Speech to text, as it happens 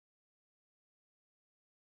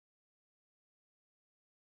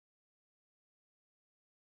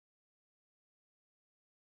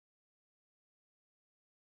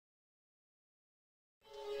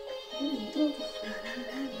Do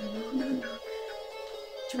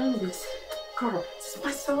you remember this? Girl, this is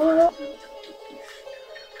my song.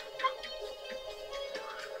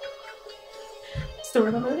 Still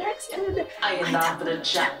remember the lyrics? I ain't down for the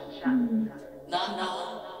chat.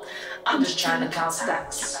 No, I'm just trying to count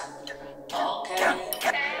stacks. Okay.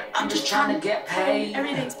 I'm just trying to get paid.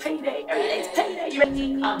 Every day's payday. Every day's payday. You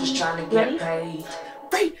ready? I'm just trying to get paid.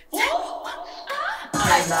 Ready?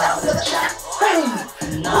 I ain't down for the chat.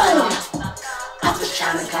 No, I'm just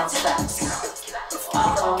trying to count stacks.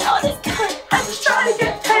 I'm just trying to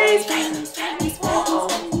get paid. I'm just trying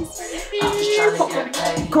to get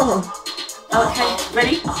paid. Come on. Okay,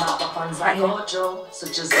 ready? Right here. So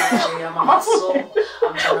just I'm a hustle.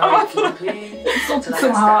 I'm trying to make it till I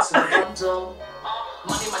get stacks in the bundle.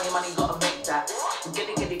 Money, gotta make that. Get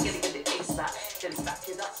it, ASAP. Get it,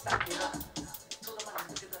 stack it up.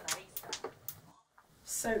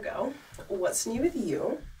 So, girl, what's new with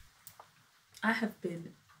you? I have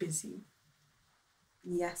been busy.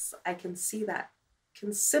 Yes, I can see that.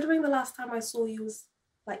 Considering the last time I saw you was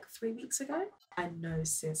like 3 weeks ago. I know,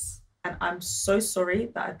 sis. And I'm so sorry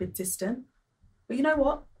that I've been distant. But you know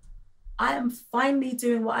what? I am finally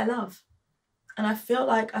doing what I love. And I feel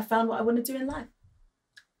like I found what I want to do in life.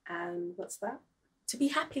 And what's that? To be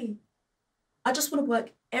happy. I just want to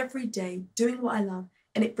work every day doing what I love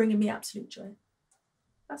and it bringing me absolute joy.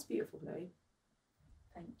 That's beautiful, Chloe.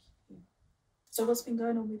 Thank you. So what's been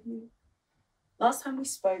going on with you? Last time we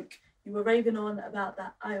spoke, you were raving on about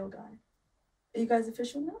that IO guy. Are you guys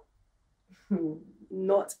official now?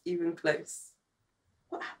 Not even close.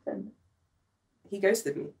 What happened? He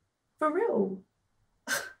ghosted me. For real?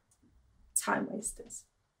 Time wasters.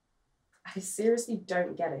 I seriously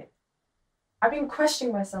don't get it. I've been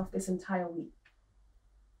questioning myself this entire week.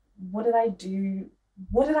 What did I do?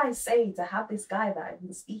 What did I say to have this guy that I've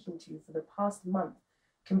been speaking to for the past month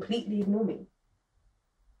completely ignore me?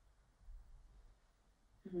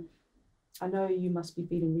 I know you must be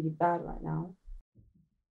feeling really bad right now,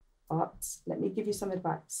 but let me give you some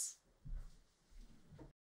advice.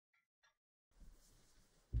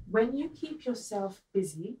 When you keep yourself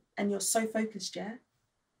busy and you're so focused, yeah,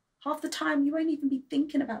 half the time you won't even be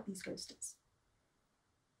thinking about these ghosters.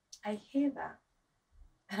 I hear that.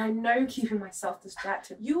 And I know keeping myself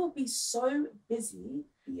distracted. You will be so busy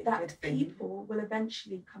Be a that good thing. people will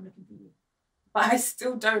eventually come looking for you. But I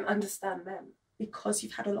still don't understand them. Because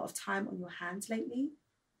you've had a lot of time on your hands lately,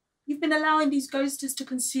 you've been allowing these ghosters to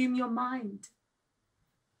consume your mind.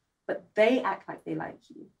 But they act like they like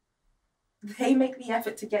you. They make the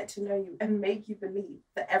effort to get to know you and make you believe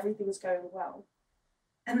that everything's going well.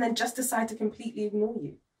 And then just decide to completely ignore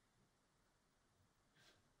you.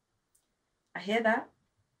 I hear that.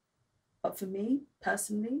 But for me,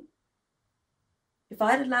 personally, if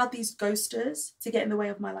I had allowed these ghosters to get in the way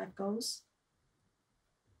of my life goals,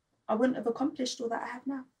 I wouldn't have accomplished all that I have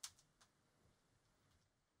now.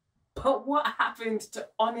 But what happened to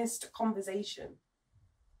honest conversation?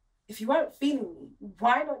 If you weren't feeling me,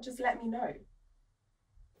 why not just let me know?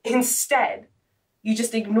 Instead, you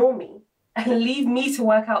just ignore me and leave me to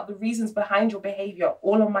work out the reasons behind your behaviour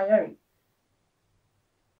all on my own.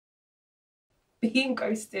 Being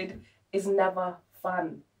ghosted is never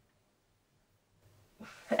fun.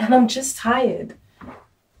 And I'm just tired.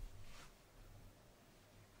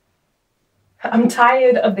 I'm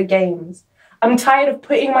tired of the games. I'm tired of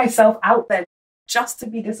putting myself out there just to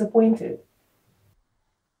be disappointed.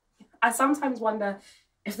 I sometimes wonder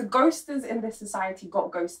if the ghosters in this society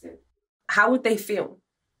got ghosted, how would they feel?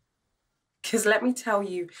 Because let me tell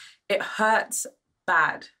you, it hurts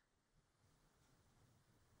bad.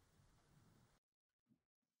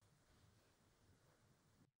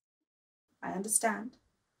 I understand.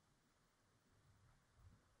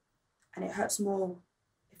 And it hurts more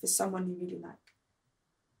if it's someone you really like.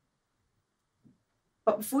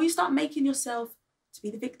 But before you start making yourself to be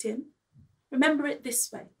the victim, remember it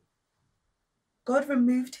this way. God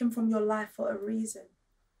removed him from your life for a reason.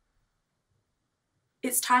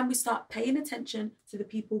 It's time we start paying attention to the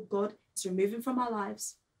people God is removing from our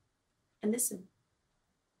lives and listen.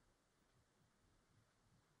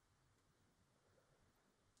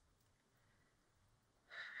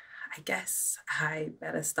 I guess I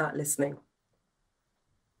better start listening.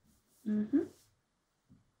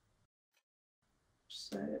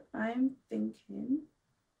 So I'm thinking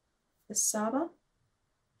the Saba.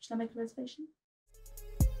 Should I make a reservation?